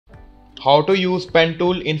how to use pen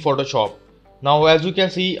tool in Photoshop. Now as you can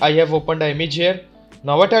see, I have opened an image here.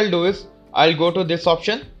 Now what I'll do is I'll go to this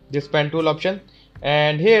option, this pen tool option,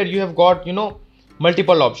 and here you have got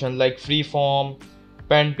multiple options like freeform,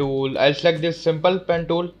 pen tool. I'll select this simple pen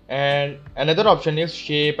tool, and another option is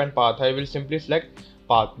shape and path. I will simply select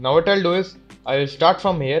path. Now what I'll do is I will start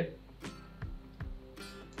from here.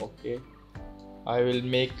 Okay, I will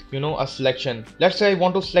make a selection. Let's say I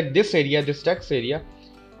want to select this area, this text area.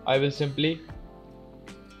 I will simply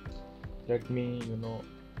let me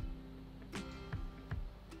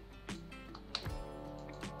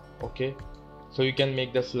okay, so you can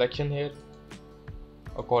make the selection here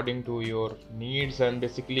according to your needs, and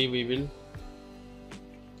basically we will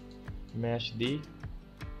mesh the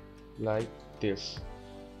like this.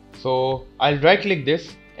 So I'll right click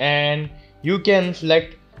this and you can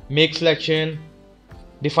select make selection,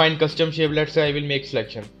 define custom shape. Let's say I will make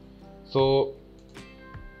selection. So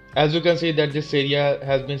as you can see that this area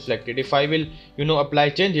has been selected. If I will apply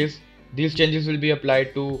changes, these changes will be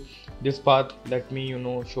applied to this path. Let me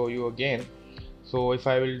show you again. So if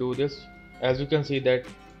I will do this, as you can see that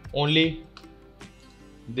only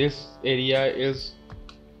this area is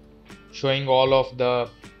showing all of the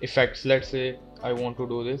effects. Let's say I want to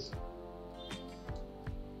do this.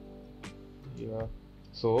 Yeah,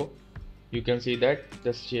 so you can see that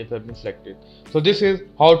the shape has been selected. So this is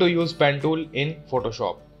how to use pen tool in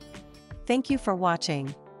Photoshop. Thank you for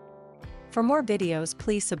watching. For more videos,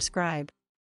 please subscribe.